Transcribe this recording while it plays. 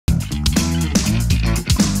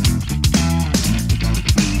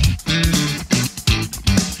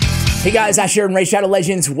Hey guys, Ash here and Ray Shadow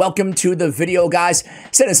Legends. Welcome to the video, guys.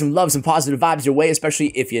 Sending some love, some positive vibes your way, especially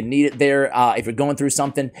if you need it there, if you're going through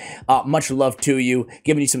something. Much love to you,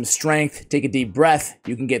 giving you some strength. Take a deep breath.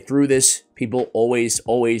 You can get through this. People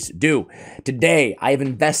always do. Today, I have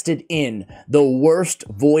invested in the worst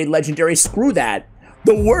Void Legendary. Screw that.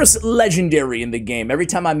 The worst legendary in the game. Every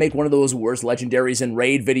time I make one of those worst legendaries in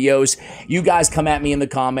raid videos, you guys come at me in the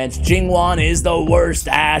comments. Jingwon is the worst,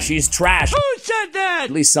 Ash. He's trash. Who said that? At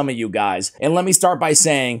least some of you guys. And let me start by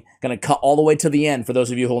saying, gonna cut all the way to the end for those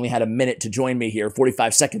of you who only had a minute to join me here,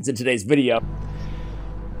 45 seconds in today's video.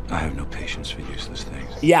 I have no patience for useless things.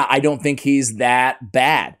 Yeah, I don't think he's that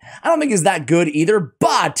bad. I don't think he's that good either,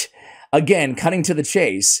 but again, cutting to the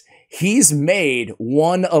chase, he's made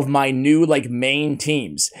one of my new, main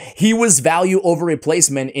teams. He was value over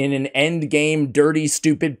replacement in an end game, dirty,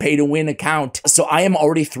 stupid, pay-to-win account. So I am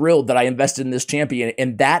already thrilled that I invested in this champion,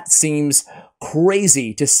 and that seems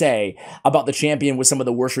crazy to say about the champion with some of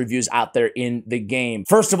the worst reviews out there in the game.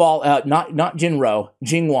 First of all, not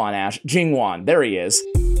Jingwon, Ash. Jingwon, there he is.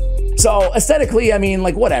 So aesthetically, I mean,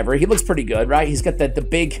 whatever. He looks pretty good, right? He's got the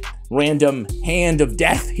big random hand of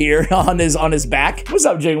death here on his back. What's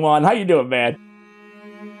up, Jingwon? How you doing, man?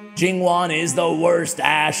 Jingwon is the worst,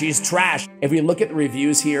 Ash. He's trash. If we look at the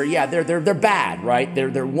reviews here, yeah, they're bad, right?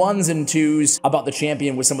 They're ones and twos about the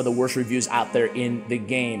champion with some of the worst reviews out there in the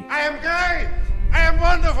game. I am great. I am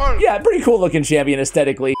wonderful. Yeah, pretty cool looking champion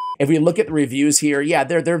aesthetically. If we look at the reviews here, yeah,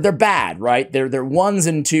 they're bad, right? They're ones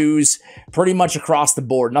and twos pretty much across the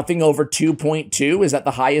board. Nothing over 2.2 is at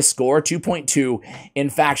the highest score, 2.2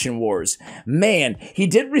 in Faction Wars. Man, he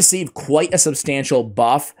did receive quite a substantial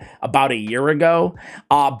buff about a year ago,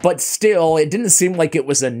 but still, it didn't seem like it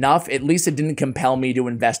was enough. At least it didn't compel me to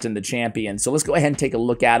invest in the champion. So let's go ahead and take a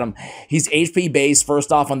look at him. He's HP based.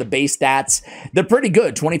 First off, on the base stats, they're pretty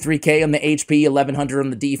good. 23k on the HP, 1100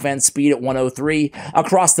 on the defense, speed at 103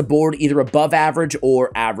 across the board, either above average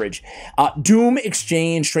or average. Doom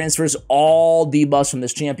Exchange transfers all debuffs from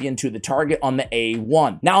this champion to the target on the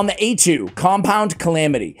A1. Now on the A2, Compound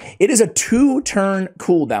Calamity. It is a 2-turn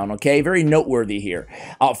cooldown, okay? Very noteworthy here.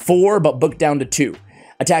 4, but booked down to 2.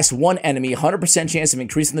 Attacks one enemy, 100% chance of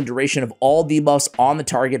increasing the duration of all debuffs on the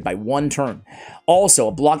target by 1 turn.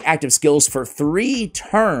 Also, block active skills for 3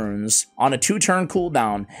 turns on a 2-turn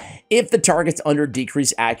cooldown if the target's under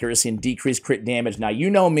decreased accuracy and decreased crit damage. Now,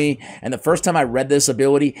 you know me, and the first time I read this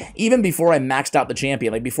ability, even before I maxed out the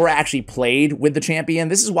champion, before I actually played with the champion,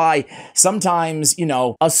 this is why sometimes, you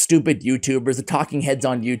know, us stupid YouTubers, the talking heads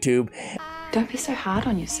on YouTube, don't be so hard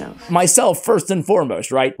on yourself. Myself, first and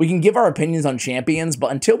foremost, right? We can give our opinions on champions,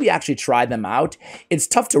 but until we actually try them out, it's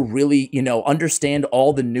tough to really, understand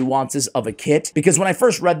all the nuances of a kit. Because when I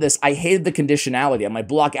first read this, I hated the conditionality on my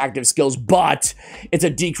block active skills, but it's a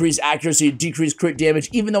decreased accuracy, decreased crit damage.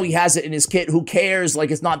 Even though he has it in his kit, who cares?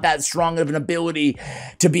 It's not that strong of an ability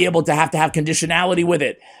to be able to have conditionality with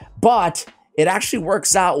it. But it actually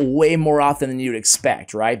works out way more often than you'd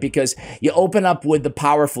expect, right? Because you open up with the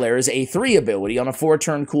Power Flare's A3 ability on a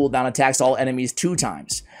 4-turn cooldown, attacks all enemies 2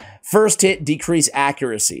 times. First hit, decrease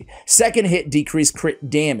accuracy. Second hit, decrease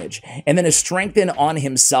crit damage. And then a strengthen on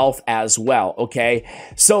himself as well, okay?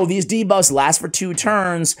 So these debuffs last for 2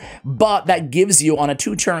 turns, but that gives you, on a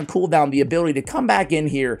 2-turn cooldown, the ability to come back in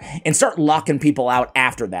here and start locking people out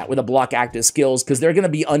after that with a block active skills, because they're going to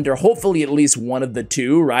be under, hopefully, at least one of the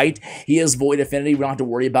 2, right? He has Void Affinity. We don't have to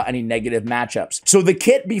worry about any negative matchups. So the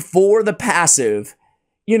kit before the passive,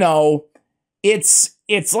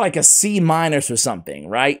 it's like a C- or something,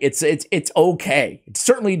 right? It's okay. It's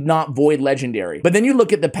certainly not Void Legendary. But then you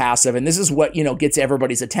look at the passive, and this is what, gets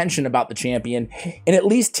everybody's attention about the champion, and at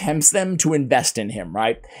least tempts them to invest in him,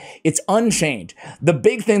 right? It's Unchained. The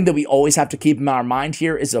big thing that we always have to keep in our mind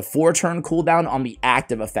here is a 4-turn cooldown on the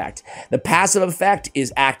active effect. The passive effect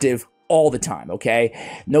is active all the time,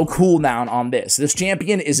 okay? No cooldown on this. This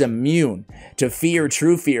champion is immune to Fear,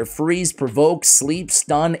 True Fear, Freeze, Provoke, Sleep,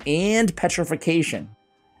 Stun, and Petrification.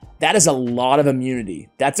 That is a lot of immunity.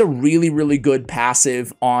 That's a really good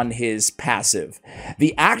passive on his passive.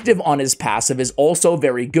 The active on his passive is also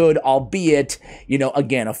very good, albeit,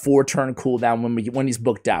 again, a 4-turn cooldown when he's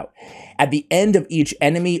booked out. At the end of each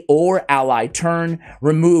enemy or ally turn,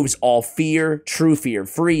 removes all Fear, True Fear,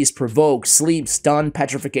 Freeze, Provoke, Sleep, Stun,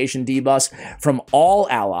 Petrification debuffs from all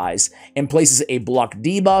allies, and places a block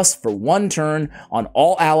debuff for 1 turn on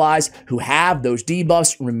all allies who have those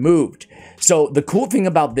debuffs removed. So the cool thing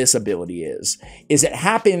about this ability is it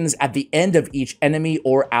happens at the end of each enemy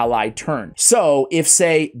or ally turn. So if,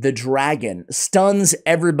 say, the dragon stuns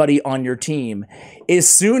everybody on your team, as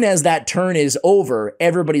soon as that turn is over,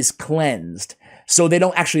 everybody's cleansed, so they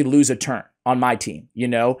don't actually lose a turn. on my team, you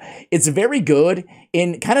know? It's very good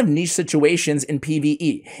in kind of niche situations in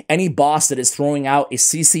PvE. Any boss that is throwing out a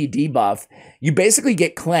CC debuff, you basically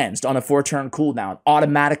get cleansed on a 4-turn cooldown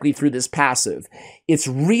automatically through this passive. It's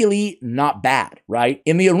really not bad, right?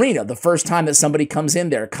 In the arena, the first time that somebody comes in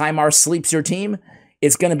there, Kymar sleeps your team,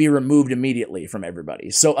 it's going to be removed immediately from everybody.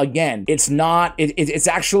 So again, it's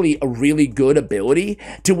actually a really good ability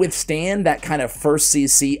to withstand that kind of first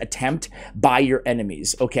CC attempt by your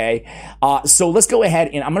enemies, okay? So let's go ahead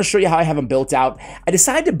and I'm going to show you how I have them built out. I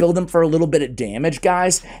decided to build them for a little bit of damage,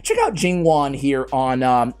 guys. Check out Jingwon here on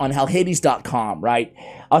hellhades.com, right?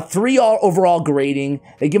 A 3 overall grading.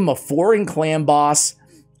 They give him a 4 in Clan Boss.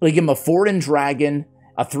 They give him a 4 in Dragon.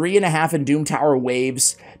 A 3.5 in Doom Tower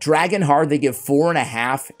Waves. Dragon Hard, they give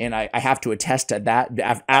 4.5, and I have to attest to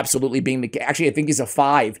that absolutely being the case. Actually, I think he's a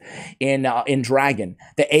 5 in Dragon.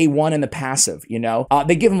 The A1 and the passive, you know?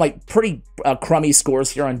 They give him like pretty crummy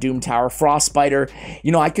scores here on Doom Tower. Frostbiter,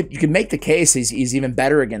 you know, you could make the case he's even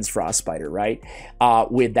better against Frostbiter, right?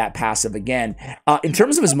 With that passive again. In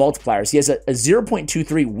terms of his multipliers, he has a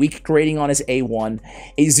 0.23 weak rating on his A1,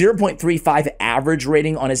 a 0.35 average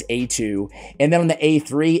rating on his A2, and then on the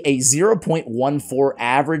A3, a 0.14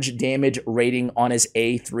 average damage rating on his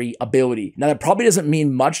A3 ability. Now, that probably doesn't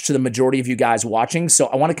mean much to the majority of you guys watching, so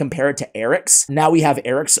I want to compare it to Eric's. Now we have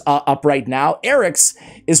Eric's up right now. Eric's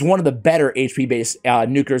is one of the better HP-based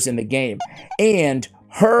nukers in the game, and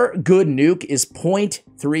her good nuke is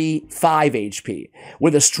 0.35 HP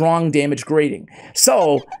with a strong damage grading.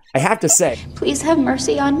 So I have to say, Please have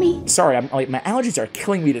mercy on me. sorry, I'm like, my allergies are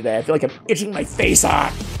killing me today. I feel like I'm itching my face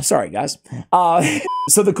off. Sorry, guys.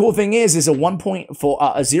 So the cool thing is a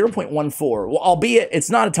 0.14. Well, albeit it's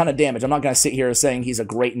not a ton of damage. I'm not going to sit here saying he's a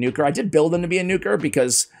great nuker. I did build him to be a nuker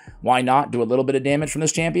because why not do a little bit of damage from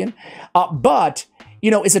this champion? But you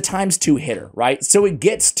know, it's a ×2 hitter, right? So it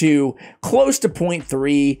gets to close to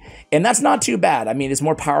 0.3, and that's not too bad. I mean, it's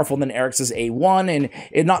more powerful than Eric's A1, and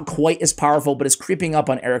it's not quite as powerful, but it's creeping up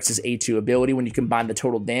on Eric's A2 ability when you combine the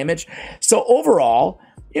total damage. So overall,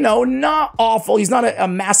 you know, not awful. He's not a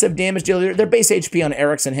massive damage dealer. Their base HP on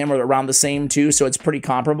Eric's and him are around the same too, so it's pretty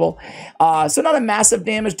comparable. So not a massive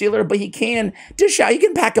damage dealer, but he can dish out. He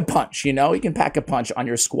can pack a punch, you know? He can pack a punch on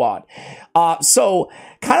your squad. So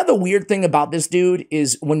kind of the weird thing about this dude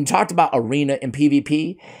is when you talked about arena and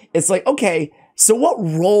PvP, it's like, okay, so what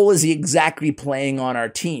role is he exactly playing on our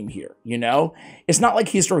team here, you know? It's not like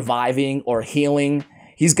he's reviving or healing.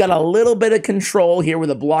 He's got a little bit of control here with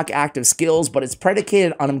the block active skills, but it's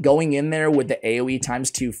predicated on him going in there with the AoE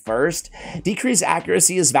 ×2 first. Decreased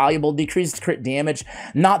accuracy is valuable. Decreased crit damage,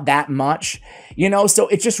 not that much. You know, so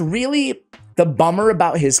it's just really the bummer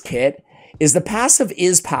about his kit is the passive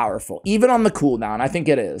is powerful, even on the cooldown. I think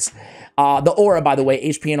it is. The aura, by the way,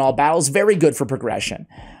 HP in all battles, very good for progression.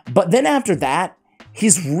 But then after that,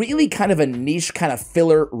 he's really kind of a niche kind of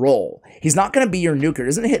filler role. He's not going to be your nuker.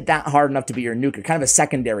 Doesn't hit that hard enough to be your nuker. Kind of a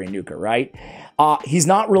secondary nuker, right? He's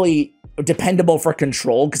not really dependable for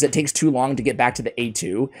control because it takes too long to get back to the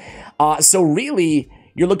A2. So really,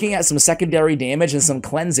 you're looking at some secondary damage and some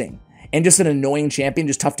cleansing. And just an annoying champion,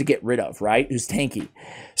 just tough to get rid of, right? Who's tanky.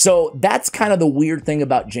 So that's kind of the weird thing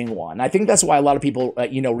about Jingwon. I think that's why a lot of people,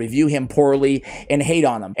 you know, review him poorly and hate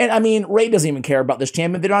on him. And I mean, Raid doesn't even care about this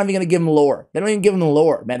champion. They're not even going to give him lore. They don't even give him the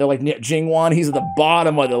lore, man. They're like, Jingwon, he's at the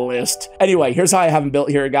bottom of the list. Anyway, here's how I have him built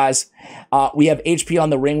here, guys. We have HP on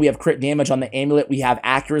the ring. We have crit damage on the amulet. We have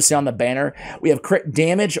accuracy on the banner. We have crit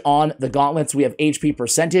damage on the gauntlets. We have HP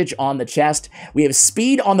percentage on the chest. We have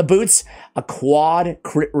speed on the boots. A quad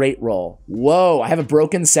crit rate roll. Whoa, I have a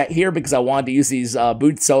broken set here because I wanted to use these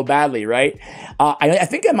boots so badly, right? I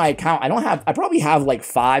think in my account, I probably have like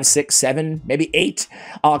 5, 6, 7, maybe 8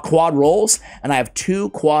 quad rolls, and I have 2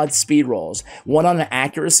 quad speed rolls. One on an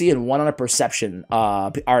accuracy and one on a perception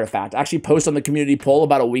artifact. I actually posted on the community poll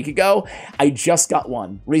about a week ago. I just got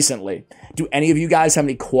one recently. Do any of you guys have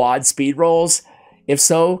any quad speed rolls? If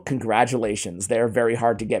so, congratulations. They're very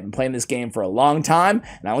hard to get. I've been playing this game for a long time,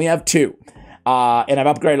 and I only have 2. And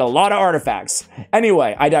I've upgraded a lot of artifacts.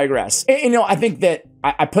 Anyway, I digress. And, you know, I think that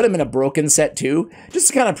I put him in a broken set too, just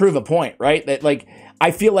to kind of prove a point, right? That, like,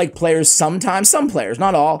 I feel like players sometimes, some players,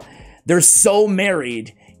 not all, they're so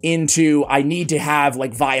married into I need to have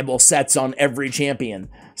like viable sets on every champion.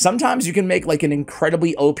 Sometimes you can make like an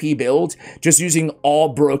incredibly OP build just using all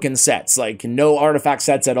broken sets, like no artifact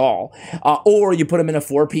sets at all. Or you put them in a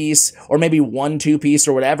 4-piece or maybe 1 2-piece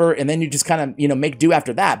or whatever, and then you just kind of, you know, make do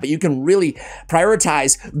after that. But you can really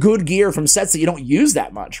prioritize good gear from sets that you don't use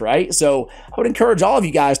that much, right? So I would encourage all of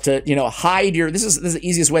you guys to, you know, hide your, this is the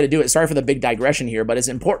easiest way to do it. Sorry for the big digression here, but it's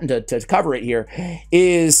important to cover it here,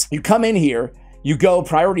 is you come in here, you go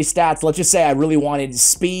priority stats. Let's just say I really wanted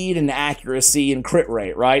speed and accuracy and crit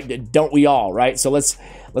rate, right? Don't we all, right? So let's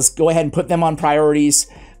go ahead and put them on priorities.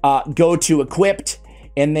 Go to equipped,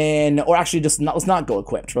 and then, or actually let's not go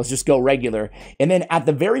equipped. Let's just go regular. And then at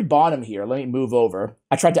the very bottom here, let me move over.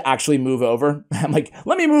 I tried to actually move over. I'm like,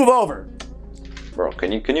 let me move over. Bro,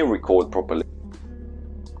 can you record properly?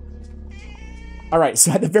 All right,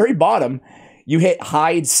 so at the very bottom, you hit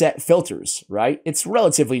hide set filters, right? It's a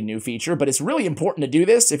relatively new feature, but it's really important to do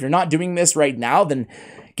this. If you're not doing this right now, then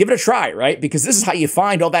give it a try, right? Because this is how you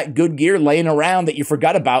find all that good gear laying around that you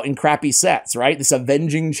forgot about in crappy sets, right? This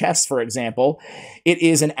Avenging chest, for example. It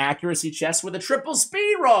is an accuracy chest with a triple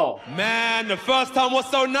speed roll. Man, the first time was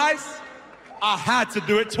so nice, I had to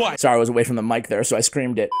do it twice. Sorry, I was away from the mic there, so I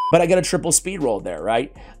screamed it. But I got a triple speed roll there,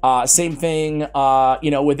 right? Same thing,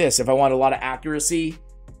 with this. If I want a lot of accuracy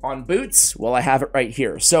on boots, well, I have it right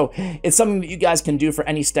here. So it's something that you guys can do for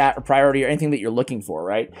any stat or priority or anything that you're looking for,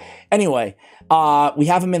 right? Anyway, we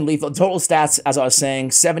have them in lethal. Total stats, as I was saying,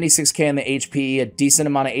 76k on the HP, a decent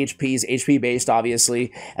amount of HPs, HP based,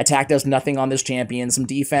 obviously. Attack does nothing on this champion. Some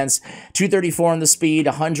defense, 234 on the speed,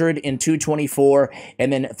 100 and 224,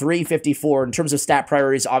 and then 354. In terms of stat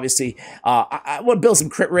priorities, obviously, I want to build some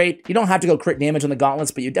crit rate. You don't have to go crit damage on the gauntlets,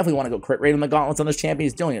 but you definitely want to go crit rate on the gauntlets on this champion.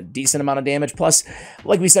 He's dealing a decent amount of damage. Plus,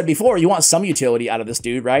 like we said before, you want some utility out of this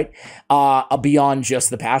dude, right? Beyond just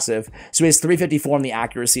the passive. So he has 354 on the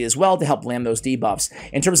accuracy as well to help land those debuffs.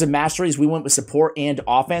 In terms of masteries, we went with support and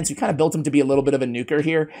offense. We kind of built him to be a little bit of a nuker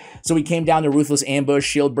here. So we came down to Ruthless Ambush,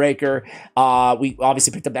 Shield Breaker. We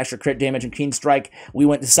obviously picked up extra crit damage and Keen Strike. We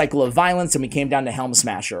went to Cycle of Violence, and we came down to Helm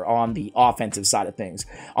Smasher on the offensive side of things.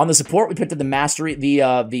 On the support, we picked up the mastery,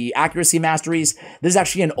 the accuracy masteries. This is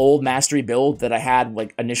actually an old mastery build that I had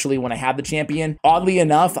like initially when I had the champion. Oddly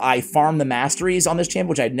enough, I farmed the masteries on this champion,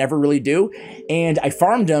 which I'd never really do. And I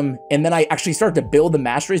farmed them, and then I actually started to build the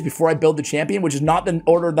masteries before I build the champion, which is not the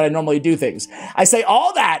order that I normally do things. I say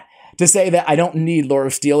all that to say that I don't need Lore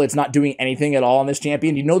of Steel. It's not doing anything at all on this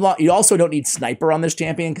champion. You also don't need Sniper on this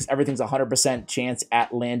champion because everything's 100% chance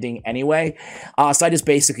at landing anyway. So I just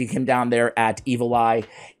basically came down there at Evil Eye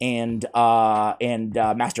and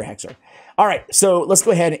Master Hexer. All right, so let's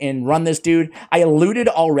go ahead and run this dude. I alluded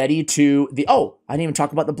already to the, I didn't even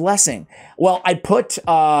talk about the blessing. Well,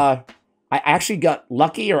 I actually got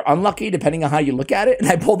lucky or unlucky, depending on how you look at it, and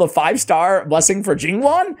I pulled a 5-star blessing for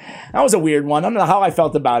Jingwon. That was a weird one. I don't know how I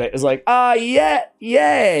felt about it. It's like, yeah,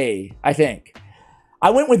 yay, I think. I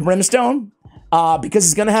went with Brimstone because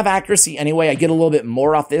it's going to have accuracy anyway. I get a little bit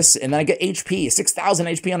more off this, and then I get HP, 6,000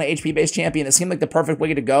 HP on an HP-based champion. It seemed like the perfect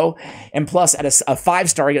way to go, and plus, at a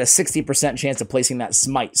 5-star, I get a 60% chance of placing that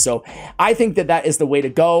smite. So I think that that is the way to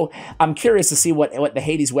go. I'm curious to see what the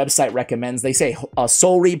Hades website recommends. They say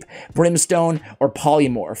Soul Reap, Brimstone, or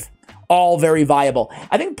Polymorph. All very viable.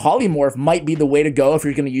 I think Polymorph might be the way to go if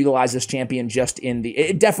you're going to utilize this champion just in the...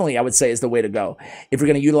 It definitely, I would say, is the way to go. If you're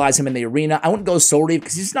going to utilize him in the arena, I wouldn't go Soul Reap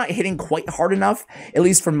because he's not hitting quite hard enough, at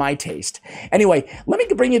least for my taste. Anyway, let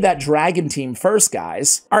me bring you that Dragon team first,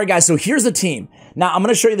 guys. All right, guys, so here's the team. Now, I'm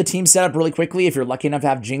going to show you the team setup really quickly. If you're lucky enough to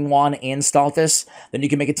have Jingwon and Staltis, then you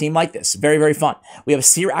can make a team like this. Very, very fun. We have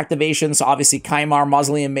Seer activation, so obviously Kaimar,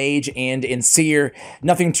 Mausoleum Mage, and in Seer,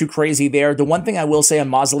 nothing too crazy there. The one thing I will say on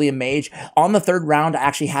Mausoleum Mage, on the third round, I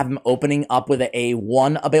actually have him opening up with a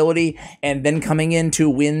 1 ability and then coming into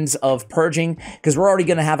Winds of Purging because we're already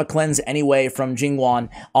going to have a cleanse anyway from Jingwon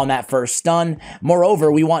on that first stun.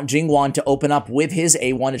 Moreover, we want Jingwon to open up with his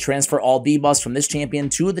A1 to transfer all debuffs from this champion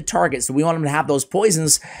to the target. So we want him to have those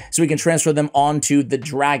poisons so we can transfer them onto the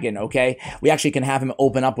dragon, okay? We actually can have him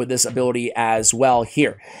open up with this ability as well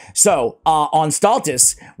here. So on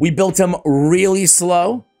Staltis, we built him really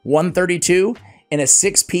slow, 132, in a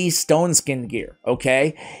 6-piece stone skin gear,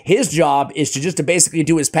 okay? His job is to basically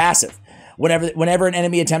do his passive. Whenever an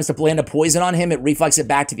enemy attempts to land a poison on him, it reflects it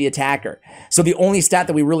back to the attacker. So the only stat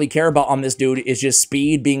that we really care about on this dude is just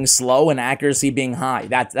speed being slow and accuracy being high.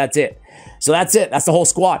 That's it. So that's it. That's the whole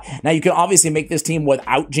squad. Now, you can obviously make this team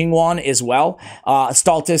without Jingwon as well.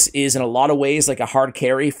 Staltis is in a lot of ways like a hard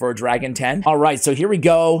carry for Dragon 10. All right, so here we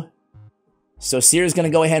go. So Seer's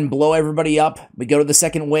going to go ahead and blow everybody up. We go to the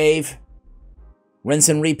second wave. Rinse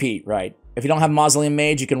and repeat, right? If you don't have Mausoleum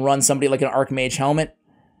Mage, you can run somebody like an Archmage Helmet.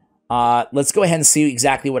 Let's go ahead and see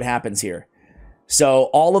exactly what happens here. So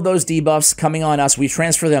all of those debuffs coming on us, we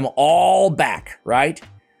transfer them all back, right?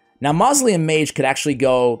 Now, Mausoleum Mage could actually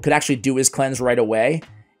do his cleanse right away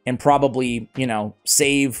and probably,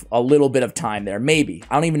 save a little bit of time there. Maybe.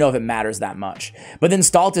 I don't even know if it matters that much. But then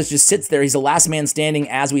Staltis just sits there. He's the last man standing,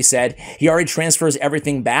 as we said. He already transfers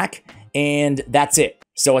everything back, and that's it.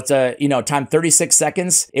 So it's a, you know, time 36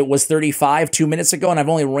 seconds. It was 35 2 minutes ago, and I've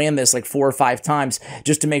only ran this like 4 or 5 times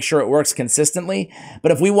just to make sure it works consistently.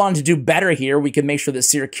 But if we wanted to do better here, we could make sure that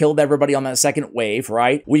Seer killed everybody on that second wave,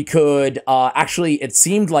 right? We could, actually, it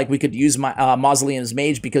seemed like we could use my Mausoleum's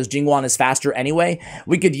Mage because Jingwon is faster anyway.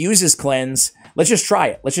 We could use his cleanse. Let's just try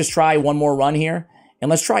it. Let's just try one more run here. And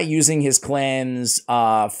let's try using his cleanse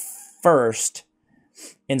first,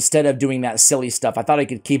 instead of doing that silly stuff. I thought I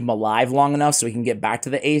could keep him alive long enough so he can get back to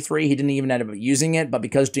the A3. He didn't even end up using it, but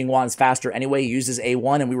because Jingwon is faster anyway, he used his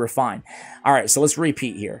A1 and we were fine. All right, so let's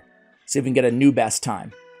repeat here. See if we can get a new best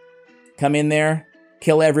time. Come in there,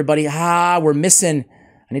 kill everybody. We're missing.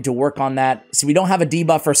 I need to work on that. See, we don't have a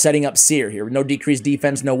debuff for setting up Seer here. No decreased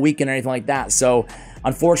defense, no weaken or anything like that. So,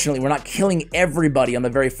 unfortunately, we're not killing everybody on the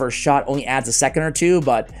very first shot. Only adds a second or two,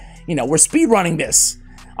 but, you know, we're speedrunning this.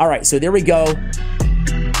 All right, so there we go.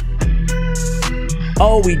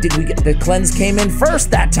 Oh, the cleanse came in first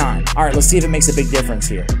that time. All right, let's see if it makes a big difference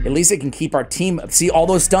here. At least it can keep our team, see all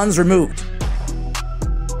those stuns removed.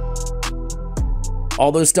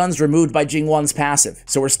 All those stuns removed by Jingwon's passive.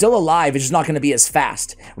 So we're still alive, it's just not gonna be as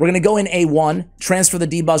fast. We're gonna go in A1, transfer the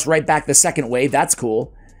debuffs right back the second wave, that's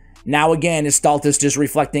cool. Now again, is Staltus just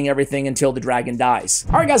reflecting everything until the dragon dies.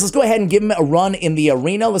 All right, guys, let's go ahead and give him a run in the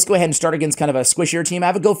arena. Let's go ahead and start against kind of a squishier team. I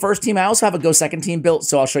have a go first team. I also have a go second team built,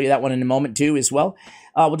 so I'll show you that one in a moment too as well.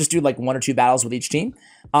 We'll just do like 1 or 2 battles with each team.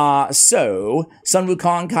 So Sun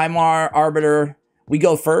Wukong, Kaimar, Arbiter, we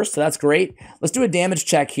go first, so that's great. Let's do a damage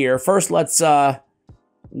check here. First, let's let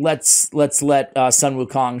Sun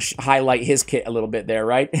Wukong highlight his kit a little bit there,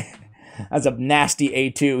 right? That's a nasty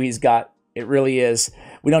A2 he's got. It really is.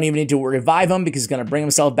 We don't even need to revive him because he's going to bring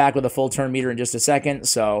himself back with a full turn meter in just a second.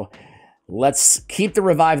 So let's keep the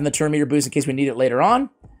revive and the turn meter boost in case we need it later on.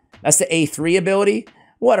 That's the A3 ability.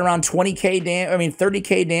 What, around 20k damage? I mean,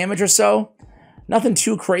 30k damage or so. Nothing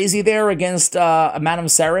too crazy there against Madame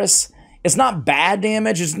Ceres. It's not bad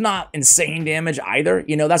damage. It's not insane damage either.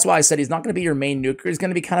 You know, that's why I said he's not going to be your main nuker. He's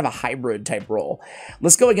going to be kind of a hybrid type role.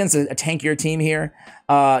 Let's go against a tankier team here.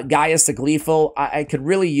 Gaius the Gleeful. I could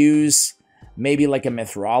really use maybe like a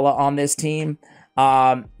Mithrala on this team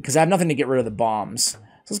because I have nothing to get rid of the bombs. So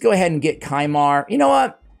let's go ahead and get Kaimar. You know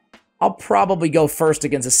what? I'll probably go first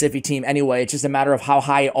against a Sify team anyway. It's just a matter of how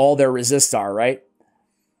high all their resists are, right?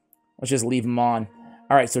 Let's just leave them on.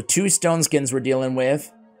 All right, so 2 stone skins we're dealing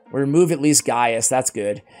with. We remove at least Gaius. That's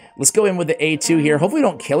good. Let's go in with the A2 here. Hopefully we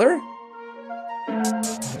don't kill her.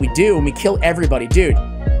 We do, and we kill everybody. Dude,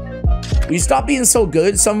 will you stop being so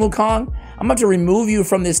good, Sun Wukong? I'm about to remove you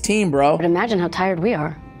from this team, bro. But imagine how tired we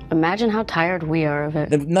are. Imagine how tired we are of it.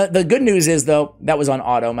 The good news is, though, that was on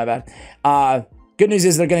auto, my bad. Good news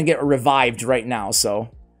is they're going to get revived right now, so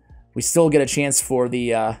we still get a chance for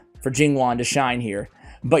the for Jingwon to shine here.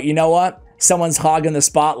 But you know what? Someone's hogging the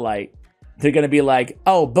spotlight. They're going to be like,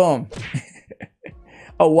 oh, boom.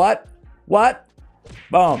 Oh, what? What?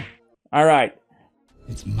 Boom. All right.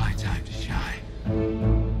 It's my time to shine.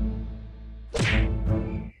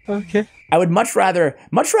 Okay. I would much rather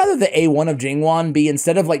the A1 of Jingwon be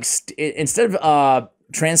instead of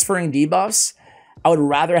transferring debuffs, I would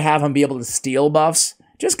rather have him be able to steal buffs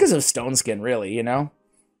just because of Stone Skin, really, you know?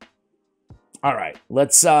 All right.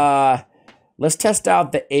 Let's test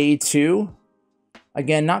out the A2.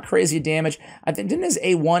 Again, not crazy damage. I think, didn't his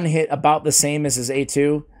A1 hit about the same as his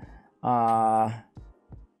A2? Do I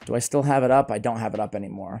still have it up? I don't have it up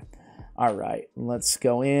anymore. All right, let's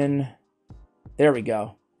go in. There we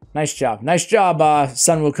go. Nice job. Nice job,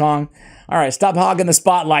 Sun Wukong. All right, stop hogging the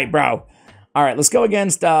spotlight, bro. All right, let's go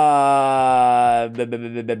against... Hey,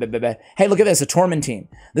 look at this, a Torment team.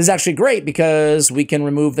 This is actually great because we can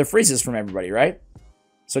remove the freezes from everybody, right?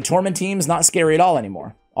 So Torment team's not scary at all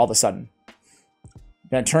anymore, all of a sudden.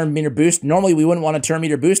 Gonna turn meter boost. Normally we wouldn't want to turn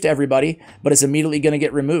meter boost to everybody, but it's immediately gonna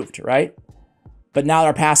get removed, right? But now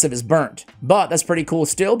our passive is burnt. But that's pretty cool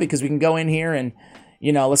still because we can go in here and,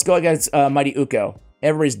 you know, let's go against Mighty Uko.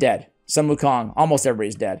 Everybody's dead. Sun Wukong, almost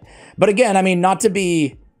everybody's dead. But again, I mean, not to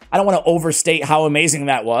be, I don't want to overstate how amazing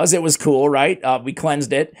that was. It was cool, right? We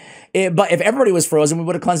cleansed it. But if everybody was frozen, we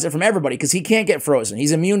would have cleansed it from everybody because he can't get frozen.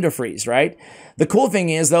 He's immune to freeze, right? The cool thing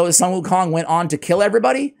is, though, Sun Wukong went on to kill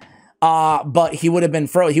everybody. But he would have been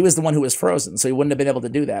he was the one who was frozen, so he wouldn't have been able to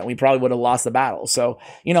do that. We probably would have lost the battle. So,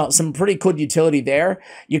 you know, some pretty good utility there.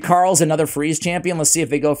 Yukarl's another freeze champion. Let's see if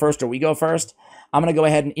they go first or we go first. I'm going to go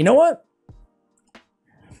ahead and, you know what?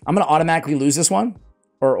 I'm going to automatically lose this one.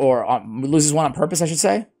 Or lose this one on purpose, I should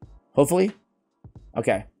say. Hopefully.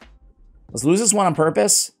 Okay. Let's lose this one on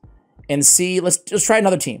purpose and see. Let's try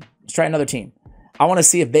another team. Let's try another team. I want to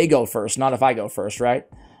see if they go first, not if I go first, right?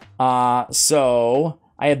 So...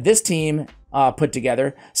 I have this team put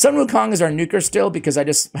together. Sun Wukong is our nuker still because I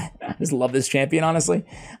just love this champion, honestly.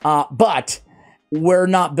 But we're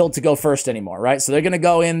not built to go first anymore, right? So they're going to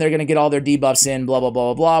go in, they're going to get all their debuffs in, blah, blah,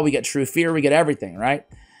 blah, blah, blah. We get True Fear, we get everything, right?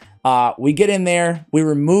 We get in there, we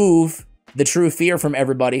remove the True Fear from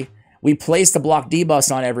everybody. We place the block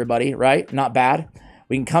debuffs on everybody, right? Not bad.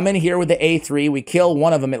 We can come in here with the A3, we kill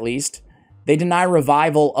one of them at least. They deny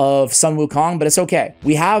revival of Sun Wukong, but it's okay.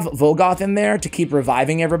 We have Vogoth in there to keep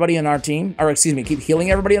reviving everybody in our team, or excuse me, keep healing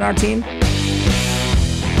everybody in our team.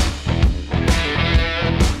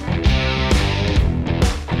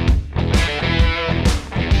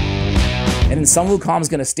 And then Sun Wukong's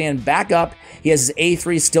gonna stand back up. He has his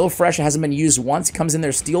A3 still fresh, it hasn't been used once. He comes in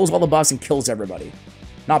there, steals all the buffs, and kills everybody.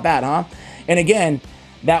 Not bad, huh? And again,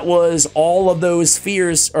 that was all of those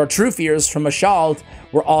fears, or true fears from Mashald,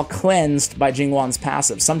 were all cleansed by Jingwon's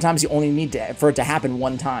passive. Sometimes you only need for it to happen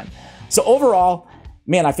one time. So overall,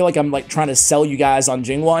 man, I feel like I'm like trying to sell you guys on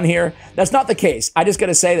Jingwon here. That's not the case. I just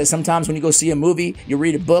gotta say that sometimes when you go see a movie, you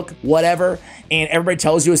read a book, whatever, and everybody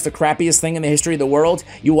tells you it's the crappiest thing in the history of the world,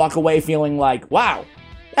 you walk away feeling like, wow,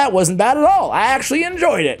 that wasn't bad at all. I actually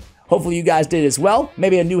enjoyed it. Hopefully you guys did as well.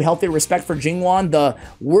 Maybe a new healthy respect for Jingwon, the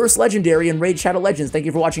worst legendary in Raid Shadow Legends. Thank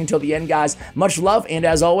you for watching until the end, guys. Much love, and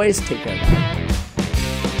as always, take care, guys.